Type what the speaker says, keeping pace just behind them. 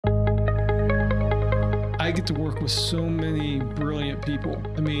I get to work with so many brilliant people.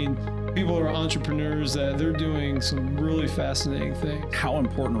 I mean, people are entrepreneurs that they're doing some really fascinating things. How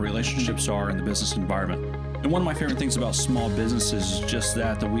important relationships are in the business environment. And one of my favorite things about small businesses is just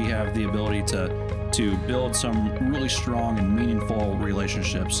that we have the ability to build some really strong and meaningful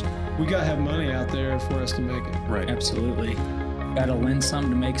relationships. We got to have money out there for us to make it. Right. Absolutely. Got to lend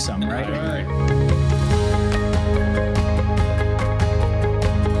some to make some, right? Right.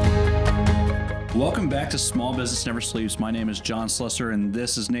 Welcome back to Small Business Never Sleeps. My name is John Slusser, and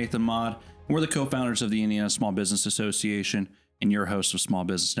this is Nathan Maude. We're the co-founders of the Indiana Small Business Association and your host of Small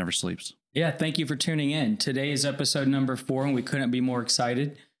Business Never Sleeps. Yeah, thank you for tuning in. Today is episode number 4, and we couldn't be more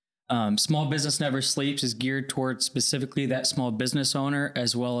excited. Small Business Never Sleeps is geared towards specifically that small business owner,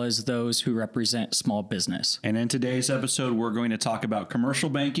 as well as those who represent small business. And in today's episode, we're going to talk about commercial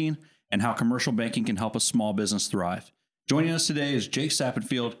banking and how commercial banking can help a small business thrive. Joining us today is Jake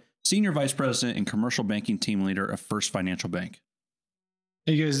Sappenfield, Senior Vice President and Commercial Banking Team Leader of First Financial Bank.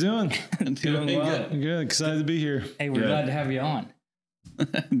 How you guys doing? Doing well. Good. Excited to be here. Hey, we're glad to have you on.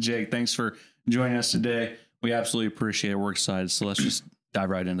 Jake, thanks for joining us today. We absolutely appreciate it. We're excited. So let's just dive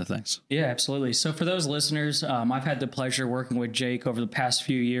right into things. Yeah, absolutely. So for those listeners, I've had the pleasure working with Jake over the past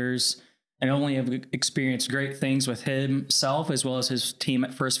few years and only have experienced great things with himself as well as his team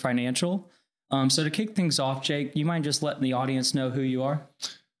at First Financial. So to kick things off, Jake, you mind just letting the audience know who you are?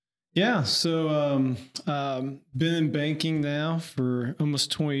 Yeah. So been in banking now for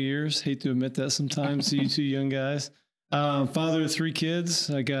almost 20 years. Hate to admit that sometimes to you two young guys. Father of 3 kids.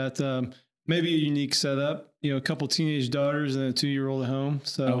 I got maybe a unique setup, a couple teenage daughters and a 2-year-old at home.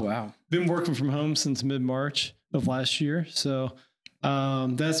 So wow. Been working from home since mid-March of last year. So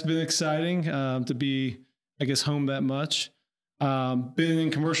that's been exciting to be, I guess, home that much. Been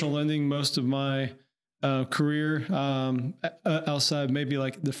in commercial lending most of my career outside maybe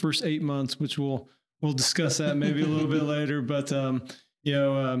like the first 8 months, which we'll discuss that maybe a little bit later. But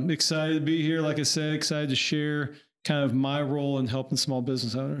excited to be here. Like I said, excited to share kind of my role in helping small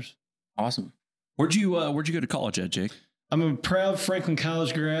business owners. Awesome. Where'd you go to college at, Jake? I'm a proud Franklin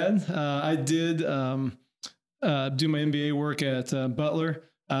College grad. I did do my MBA work at Butler,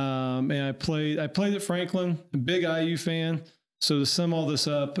 and I played at Franklin. A big IU fan. So to sum all this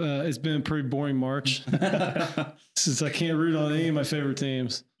up, it's been a pretty boring March since I can't root on any of my favorite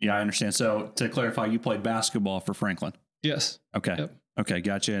teams. Yeah, I understand. So to clarify, you played basketball for Franklin. Yes. Okay. Yep. Okay,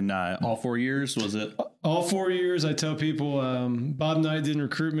 gotcha. And all 4 years, was it? All 4 years. I tell people Bob Knight didn't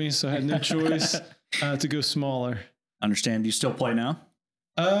recruit me, so I had no choice to go smaller. Understand. Do you still play now?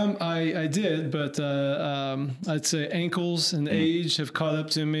 I did, but I'd say ankles and age have caught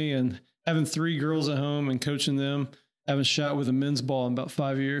up to me, and having 3 girls at home and coaching them, haven't shot with a men's ball in about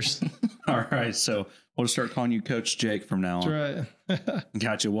 5 years. All right. So we'll start calling you Coach Jake from now on. That's right.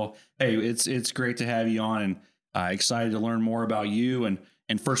 Gotcha. Well, hey, it's great to have you on, and excited to learn more about you and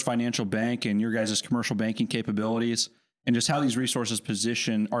First Financial Bank and your guys' commercial banking capabilities and just how these resources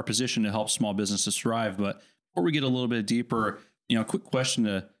are positioned to help small businesses thrive. But before we get a little bit deeper, a quick question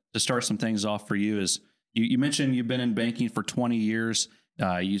to start some things off for you is you mentioned you've been in banking for 20 years.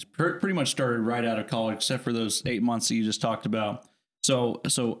 You pretty much started right out of college, except for those 8 months that you just talked about. So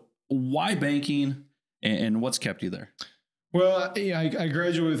why banking and what's kept you there? Well, I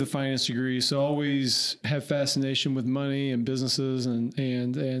graduated with a finance degree, so always had fascination with money and businesses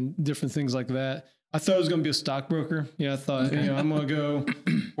and different things like that. I thought I was going to be a stockbroker. I thought, I'm going to go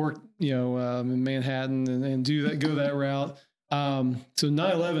work, in Manhattan and go that route. So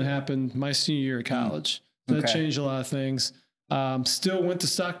 9/11 happened my senior year of college. So that changed a lot of things. Still went the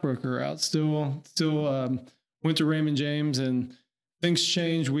stockbroker route. Still went to Raymond James, and things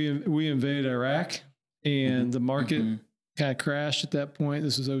changed. We invaded Iraq, and the market kind of crashed at that point.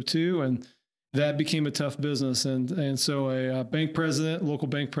 This was 2002, and that became a tough business. And so a local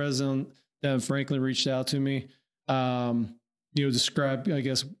bank president down in Franklin reached out to me, described, I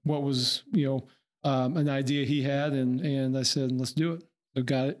guess, what was, an idea he had. And I said, let's do it. So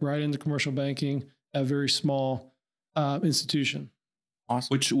got it right into commercial banking, a very small institution.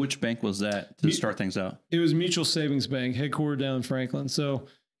 Awesome. Which bank was that to start things out? It was Mutual Savings Bank, headquartered down in Franklin. So,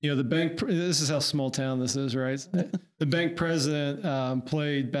 the bank, this is how small town this is, right? The bank president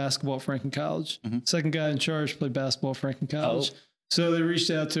played basketball at Franklin College. Second guy in charge played basketball at Franklin College. So they reached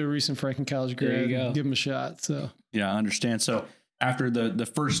out to a recent Franklin College grad and give him a shot. So yeah, I understand. So after the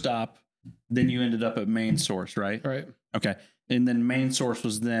first stop, then you ended up at Main Source, right? Right. Okay. And then Main Source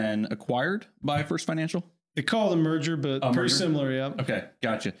was then acquired by First Financial? They call it a merger, but pretty similar, yeah. Okay,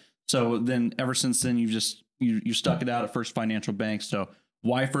 gotcha. So then ever since then, you stuck it out at First Financial Bank. So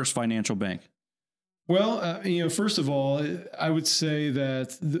why First Financial Bank? Well, first of all, I would say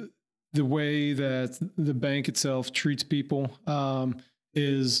that the way that the bank itself treats people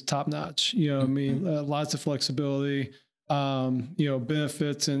is top notch. I mean, lots of flexibility,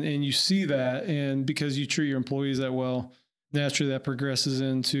 benefits, and you see that, and because you treat your employees that well, naturally that progresses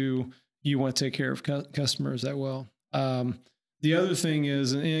into you want to take care of customers that well. The other thing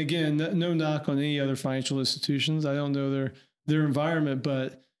is, and again, no knock on any other financial institutions. I don't know their environment,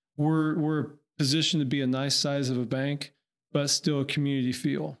 but we're positioned to be a nice size of a bank, but still a community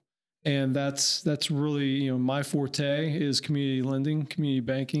feel. And that's really, my forte is community lending, community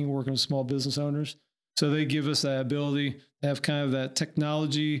banking, working with small business owners. So they give us that ability to have kind of that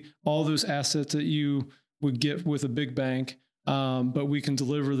technology, all those assets that you would get with a big bank, but we can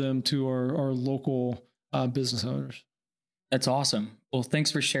deliver them to our local business owners. That's awesome. Well,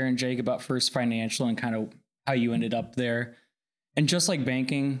 thanks for sharing, Jake, about First Financial and kind of how you ended up there. And just like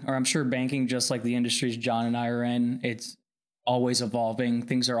banking, or I'm sure banking, just like the industries John and I are in, it's always evolving.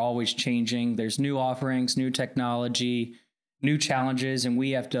 Things are always changing. There's new offerings, new technology, new challenges, and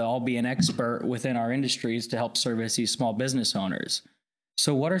we have to all be an expert within our industries to help service these small business owners.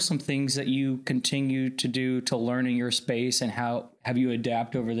 So what are some things that you continue to do to learn in your space, and how have you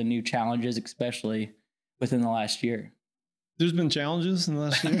adapted over the new challenges, especially within the last year? There's been challenges in the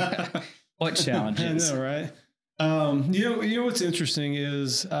last year. What challenges? I know, right? You know what's interesting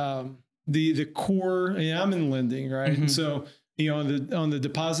is the core. I'm in lending, right? Mm-hmm. And so on the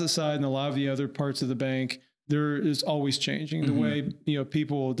deposit side and a lot of the other parts of the bank, there is always changing the way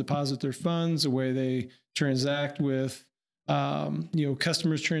people deposit their funds, the way they transact with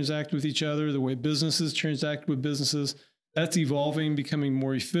customers transact with each other, the way businesses transact with businesses. That's evolving, becoming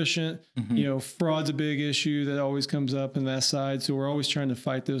more efficient. Mm-hmm. Fraud's a big issue that always comes up in that side. So we're always trying to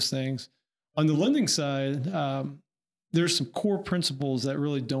fight those things. On the lending side, there's some core principles that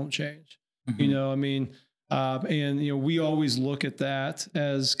really don't change. Mm-hmm. We always look at that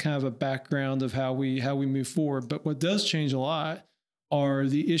as kind of a background of how we move forward. But what does change a lot are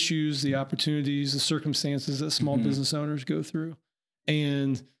the issues, the opportunities, the circumstances that small business owners go through.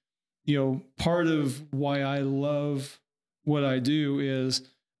 And, part of why I love what I do is,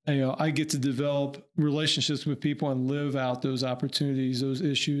 I get to develop relationships with people and live out those opportunities, those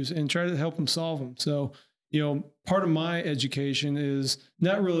issues, and try to help them solve them. So, part of my education is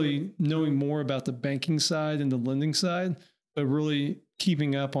not really knowing more about the banking side and the lending side, but really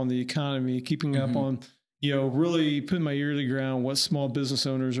keeping up on the economy, keeping up on, really putting my ear to the ground, what small business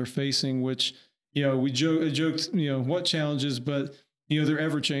owners are facing, which, we joked, what challenges, but they're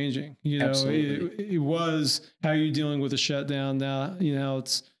ever changing. It was how are you dealing with a shutdown. Now,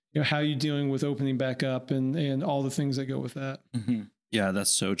 it's, how are you dealing with opening back up and all the things that go with that. Mm-hmm. Yeah,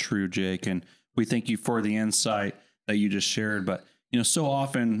 that's so true, Jake. And we thank you for the insight that you just shared. But, so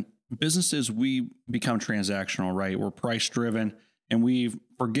often businesses, we become transactional, right? We're price driven, and we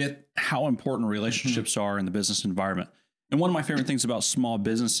forget how important relationships are in the business environment. And one of my favorite things about small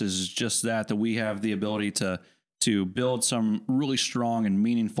businesses is just that we have the ability to build some really strong and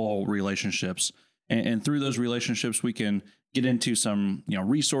meaningful relationships. And through those relationships, we can get into some,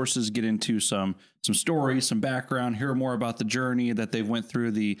 resources, get into some stories, some background, hear more about the journey that they've went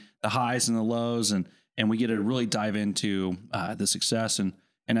through, the highs and the lows. And we get to really dive into the success and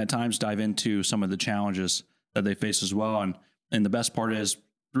at times dive into some of the challenges that they face as well. And the best part is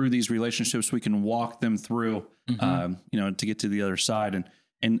through these relationships, we can walk them through, to get to the other side.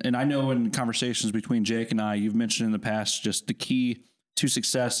 And I know in conversations between Jake and I, you've mentioned in the past, just the key to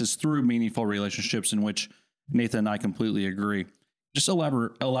success is through meaningful relationships, in which Nathan and I completely agree. Just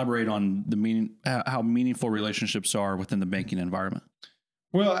elaborate on how meaningful relationships are within the banking environment.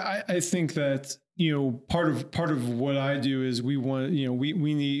 Well, I think that, part of what I do is we want,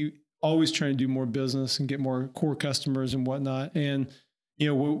 we need always trying to do more business and get more core customers and whatnot. And,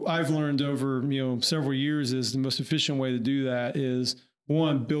 what I've learned over, several years is the most efficient way to do that is,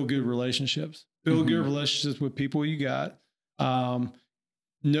 one, build good relationships, good relationships with people you got,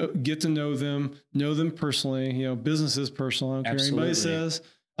 get to know them personally, business is personal. I don't care what anybody says.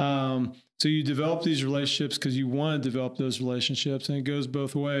 So you develop these relationships because you want to develop those relationships, and it goes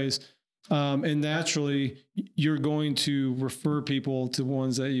both ways. And naturally you're going to refer people to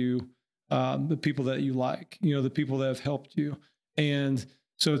ones that the people that you like, the people that have helped you. And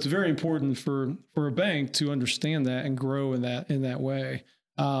so it's very important for a bank to understand that and grow in that way.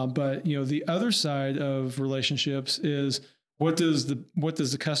 But the other side of relationships is what does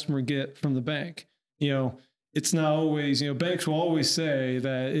the customer get from the bank? It's not always, banks will always say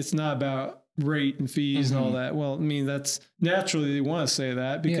that it's not about rate and fees and all that. Well, I mean, that's naturally they want to say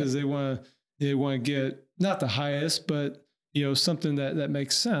that because they want to get not the highest, but something that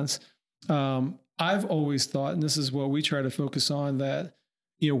makes sense. I've always thought, and this is what we try to focus on, that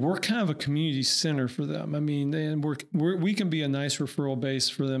we're kind of a community center for them. I mean, and we can be a nice referral base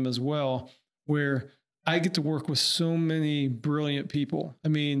for them as well, where I get to work with so many brilliant people. I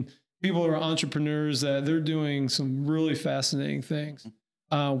mean, people are entrepreneurs that they're doing some really fascinating things.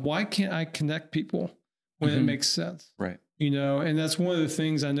 Why can't I connect people when it makes sense? Right. And that's one of the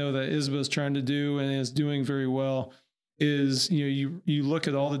things I know that Isabel's trying to do and is doing very well is, you look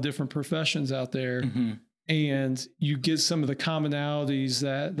at all the different professions out there and you get some of the commonalities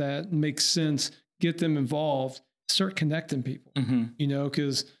that make sense, get them involved, start connecting people,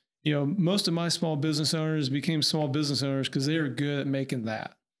 because, most of my small business owners became small business owners because they were good at making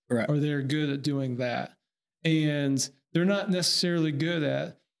that, right, or they're good at doing that. And they're not necessarily good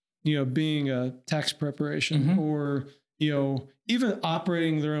at, being a tax preparation or, even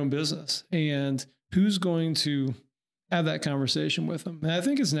operating their own business. And who's going to have that conversation with them? And I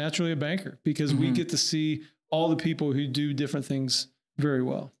think it's naturally a banker because we get to see all the people who do different things very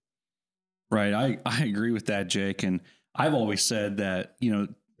well. Right. I agree with that, Jake. And I've always said that,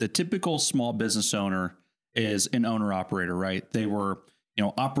 the typical small business owner is an owner operator, right? They were,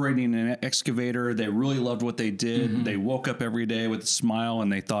 operating an excavator. They really loved what they did. They woke up every day with a smile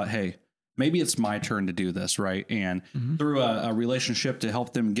and they thought, hey, maybe it's my turn to do this, right? And through a relationship to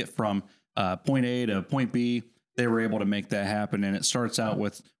help them get from point A to point B, they were able to make that happen. And it starts out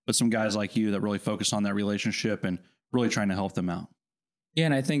with some guys like you that really focus on that relationship and really trying to help them out. Yeah,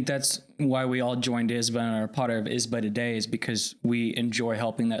 and I think that's why we all joined ISBA and are part of ISBA today, is because we enjoy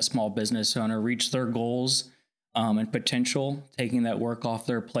helping that small business owner reach their goals and potential, taking that work off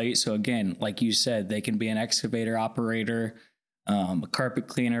their plate. So again, like you said, they can be an excavator operator, a carpet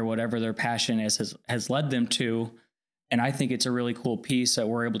cleaner, whatever their passion has led them to. And I think it's a really cool piece that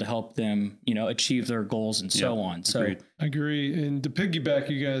we're able to help them, achieve their goals and so on. So agreed. I agree. And to piggyback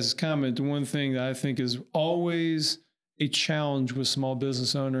you guys' comment, one thing that I think is always a challenge with small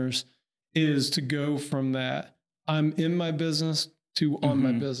business owners is to go from that I'm in my business to on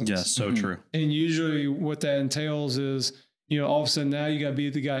my business. Yes, so true. And usually what that entails is, all of a sudden now you got to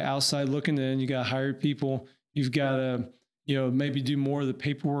be the guy outside looking in, you got to hire people. You've got to, maybe do more of the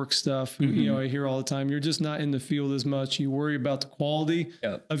paperwork stuff. I hear all the time, you're just not in the field as much. You worry about the quality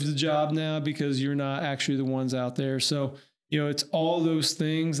of the job now because you're not actually the ones out there. So, it's all those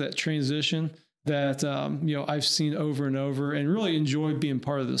things that transition that, I've seen over and over and really enjoy being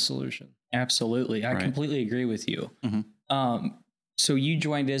part of the solution. Absolutely. I completely agree with you. So you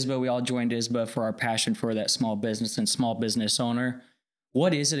joined ISBA. We all joined ISBA for our passion for that small business and small business owner.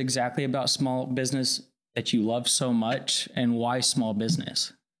 What is it exactly about small business that you love so much, and why small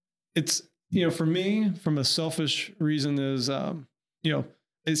business? It's, for me, from a selfish reason is,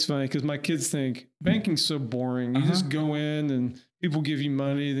 it's funny because my kids think banking's so boring. You just go in and people give you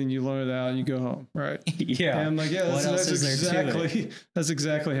money, then you loan it out and you go home. Right. Yeah. And I'm like, yeah, that's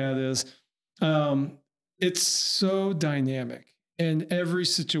exactly how it is. It's so dynamic and every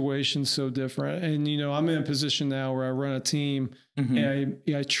situation's so different. And, I'm in a position now where I run a team and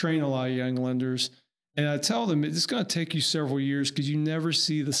I train a lot of young lenders. And I tell them it's going to take you several years because you never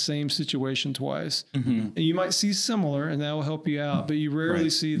see the same situation twice. And you might see similar and that will help you out, but you rarely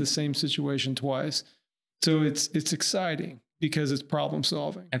see the same situation twice. So it's exciting because it's problem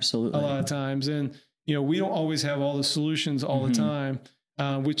solving. Absolutely. A lot of times. And, we don't always have all the solutions all the time,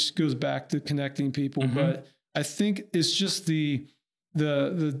 which goes back to connecting people. But I think it's just the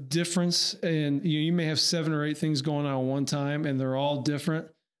difference. And you may have 7 or 8 things going on at one time and they're all different.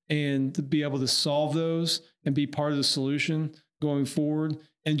 And to be able to solve those and be part of the solution going forward.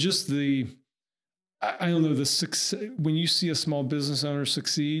 And just the success, when you see a small business owner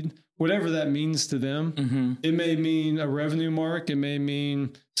succeed, whatever that means to them, it may mean a revenue mark. It may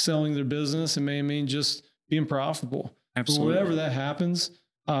mean selling their business. It may mean just being profitable. Absolutely. But whatever that happens,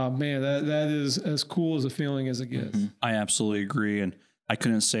 man, that is as cool as a feeling as it gets. I absolutely agree. And I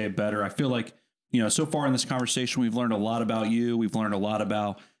couldn't say it better. I feel like, so far in this conversation, we've learned a lot about you. We've learned a lot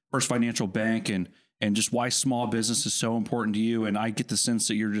about First Financial Bank and just why small business is so important to you. And I get the sense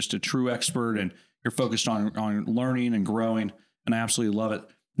that you're just a true expert and you're focused on learning and growing. And I absolutely love it.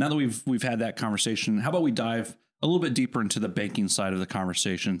 Now that we've had that conversation, how about we dive a little bit deeper into the banking side of the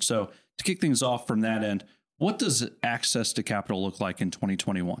conversation? So to kick things off from that end, what does access to capital look like in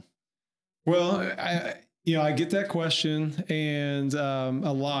 2021? Well, I get that question and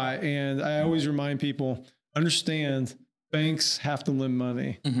a lot. And I always remind people, understand banks have to lend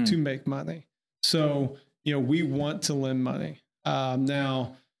money to make money. So, we want to lend money.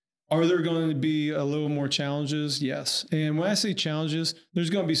 Now, are there going to be a little more challenges? Yes. And when I say challenges, there's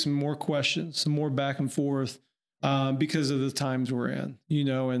going to be some more questions, some more back and forth because of the times we're in,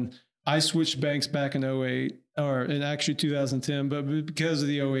 and I switched banks back in 2008 or in actually 2010, but because of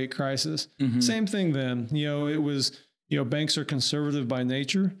the '08 crisis. Same thing then. It was, banks are conservative by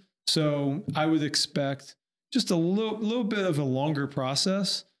nature. So I would expect just a little bit of a longer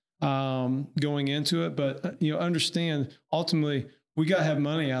process going into it. But, understand ultimately we got to have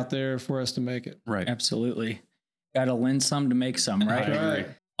money out there for us to make it. Right. Absolutely. Got to lend some to make some, right? Right.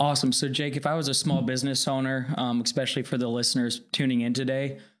 Awesome. So Jake, if I was a small business owner, especially for the listeners tuning in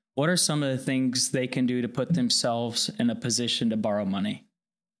today, what are some of the things they can do to put themselves in a position to borrow money?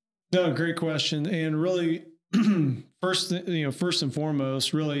 No, great question. And really, first and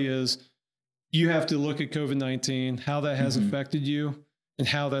foremost, really is you have to look at COVID-19, how that has affected you, and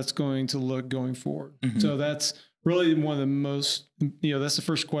how that's going to look going forward. So that's really one of the most, that's the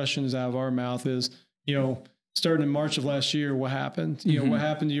first questions out of our mouth is, starting in March of last year, what happened? What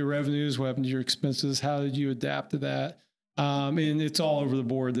happened to your revenues? What happened to your expenses? How did you adapt to that? And it's all over the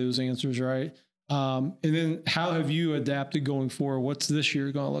board, those answers, right? And then how have you adapted going forward? What's this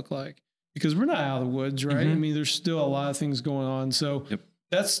year going to look like? Because we're not out of the woods, right? I mean, there's still a lot of things going on. So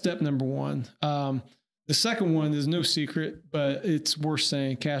that's step number one. The second one is no secret, but it's worth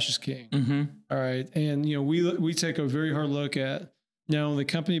saying cash is king. All right. And, we take a very hard look at not only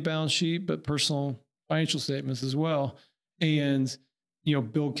company balance sheet, but personal financial statements as well. And,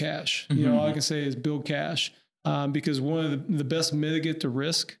 build cash. All I can say is build cash. Because one of the best mitigate to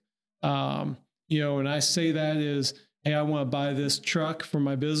risk, and I say that is, hey, I want to buy this truck for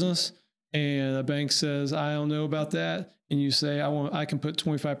my business. And a bank says, I don't know about that. And you say, I can put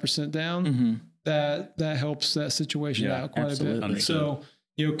 25% down. That helps that situation out quite a bit. Understood.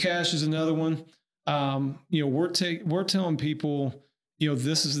 So, cash is another one. We're telling people,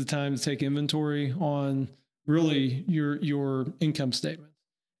 this is the time to take inventory on really your income statement.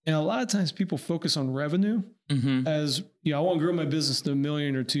 And a lot of times people focus on revenue as, I want to grow my business to $1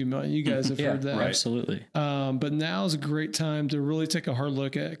 million or $2 million. You guys have heard that. Right. Absolutely. But now is a great time to really take a hard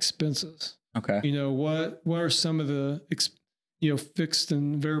look at expenses. Okay. What are some of the, fixed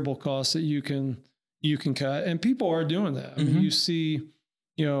and variable costs that you can cut? And people are doing that. I mean, you see,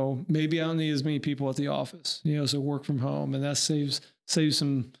 maybe I don't need as many people at the office, so work from home, and that saves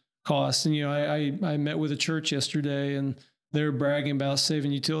some costs. And, I met with a church yesterday, and they're bragging about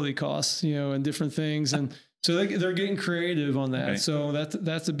saving utility costs, and different things. And so they're getting creative on that. Okay. So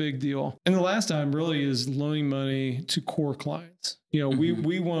that's a big deal. And the last time really is loaning money to core clients.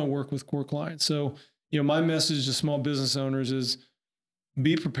 We want to work with core clients. So, my message to small business owners is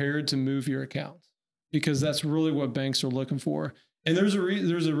be prepared to move your accounts, because that's really what banks are looking for. And there's a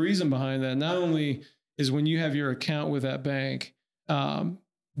reason behind that. Not only is when you have your account with that bank,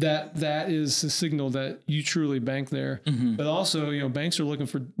 that is a signal that you truly bank there. But also, banks are looking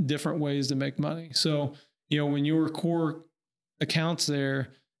for different ways to make money. So, when your core accounts there,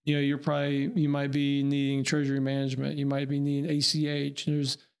 you might be needing treasury management. You might be needing ACH.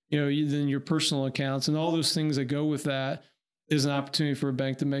 There's, then your personal accounts and all those things that go with that is an opportunity for a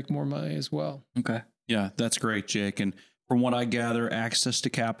bank to make more money as well. Okay. Yeah, that's great, Jake. And from what I gather, access to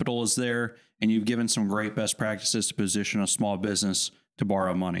capital is there, and you've given some great best practices to position a small business to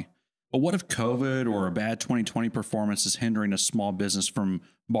borrow money. But what if COVID or a bad 2020 performance is hindering a small business from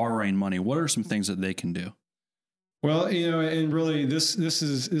borrowing money? What are some things that they can do? Well, and really this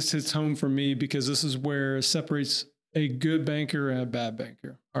hits home for me, because this is where it separates a good banker and a bad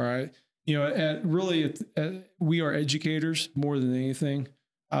banker. All right. We are educators more than anything.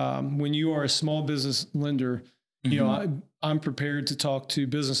 When you are a small business lender, I'm prepared to talk to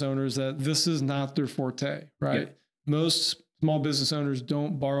business owners that this is not their forte, right? Yep. Most small business owners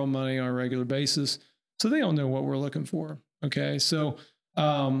don't borrow money on a regular basis, so they don't know what we're looking for. Okay. So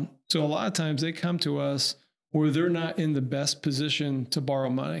a lot of times they come to us where they're not in the best position to borrow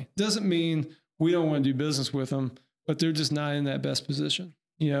money. Doesn't mean we don't want to do business with them, but they're just not in that best position.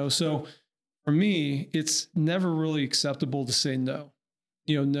 So for me, it's never really acceptable to say no,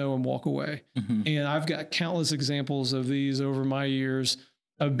 no and walk away. And I've got countless examples of these over my years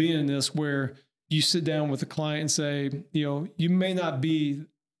of being in this, where you sit down with a client and say, you may not be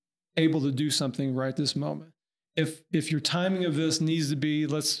able to do something right this moment. If your timing of this needs to be,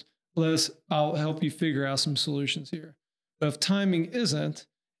 I'll help you figure out some solutions here. But if timing isn't,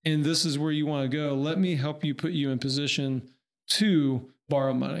 and this is where you want to go, let me help you, put you in position to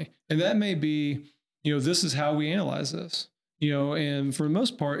borrow money. And that may be, this is how we analyze this, and for the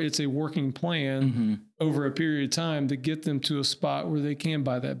most part, it's a working plan over a period of time to get them to a spot where they can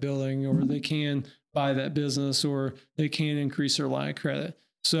buy that building, or they can buy that business, or they can increase their line of credit.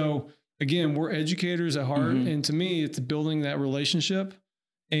 So again, we're educators at heart. And to me, it's building that relationship.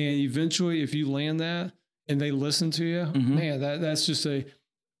 And eventually, if you land that and they listen to you, man, that's just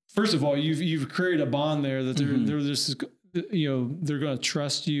first of all, you've created a bond there that they're just, they're going to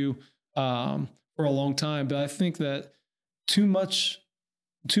trust you for a long time. But I think that too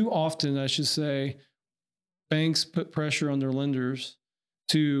often, I should say, banks put pressure on their lenders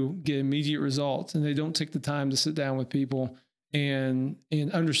to get immediate results, and they don't take the time to sit down with people and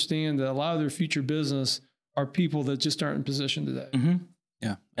understand that a lot of their future business are people that just aren't in position today.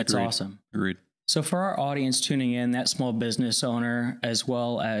 Yeah, that's awesome. Agreed. So for our audience tuning in, that small business owner, as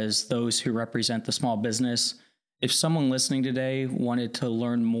well as those who represent the small business, if someone listening today wanted to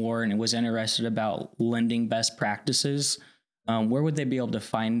learn more and was interested about lending best practices, where would they be able to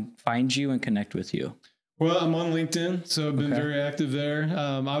find you and connect with you? Well, I'm on LinkedIn, so I've been very active there.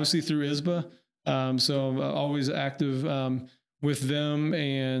 Obviously through ISBA, so I'm always active with them,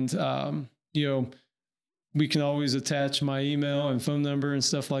 and we can always attach my email and phone number and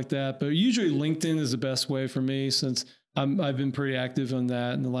stuff like that. But usually LinkedIn is the best way for me, since I've been pretty active on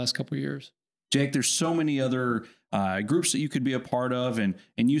that in the last couple of years. Jake, there's so many other groups that you could be a part of, and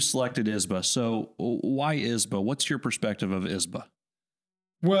you selected ISBA. So why ISBA? What's your perspective of ISBA?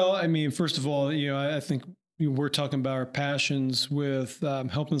 Well, I mean, first of all, I think we're talking about our passions with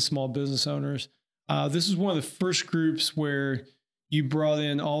helping small business owners. This is one of the first groups where you brought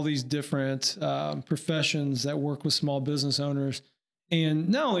in all these different professions that work with small business owners. And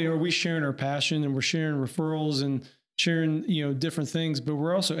not only are we sharing our passion and we're sharing referrals and sharing, different things, but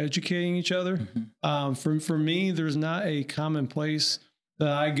we're also educating each other. For me, there's not a common place that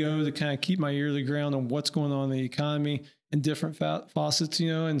I go to kind of keep my ear to the ground on what's going on in the economy and different faucets,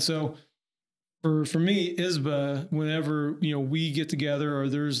 And so for me, ISBA, whenever, we get together or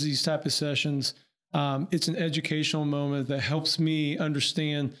there's these type of sessions, it's an educational moment that helps me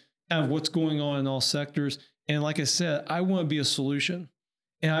understand kind of what's going on in all sectors. And like I said, I want to be a solution.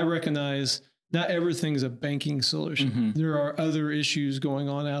 And I recognize not everything's a banking solution. There are other issues going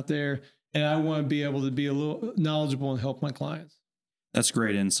on out there. And I want to be able to be a little knowledgeable and help my clients. That's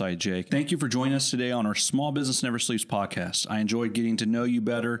great insight, Jake. Thank you for joining us today on our Small Business Never Sleeps podcast. I enjoyed getting to know you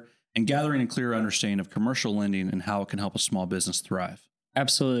better and gathering a clearer understanding of commercial lending and how it can help a small business thrive.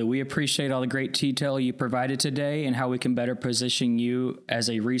 Absolutely. We appreciate all the great detail you provided today and how we can better position you as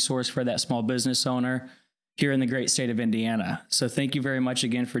a resource for that small business owner here in the great state of Indiana. So thank you very much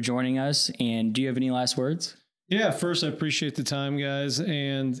again for joining us. And do you have any last words? Yeah, first, I appreciate the time, guys.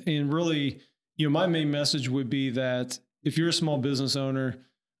 And really, my main message would be that if you're a small business owner,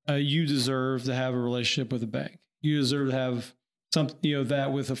 you deserve to have a relationship with a bank. You deserve to have something,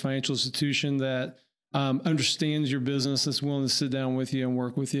 that with a financial institution that understands your business, that's willing to sit down with you and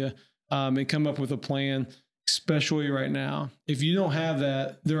work with you and come up with a plan, especially right now. If you don't have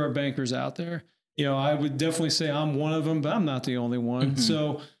that, there are bankers out there. I would definitely say I'm one of them, but I'm not the only one.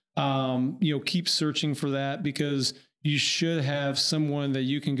 So, keep searching for that, because you should have someone that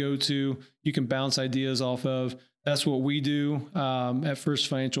you can go to, you can bounce ideas off of. That's what we do at First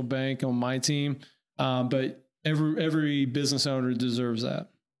Financial Bank on my team. But every business owner deserves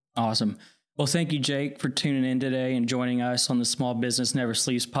that. Awesome. Well, thank you, Jake, for tuning in today and joining us on the Small Business Never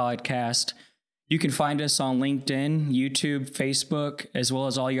Sleeps podcast. You can find us on LinkedIn, YouTube, Facebook, as well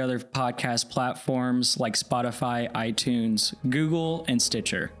as all your other podcast platforms like Spotify, iTunes, Google, and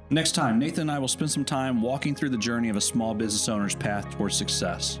Stitcher. Next time, Nathan and I will spend some time walking through the journey of a small business owner's path towards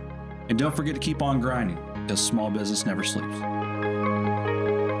success. And don't forget to keep on grinding, because small business never sleeps.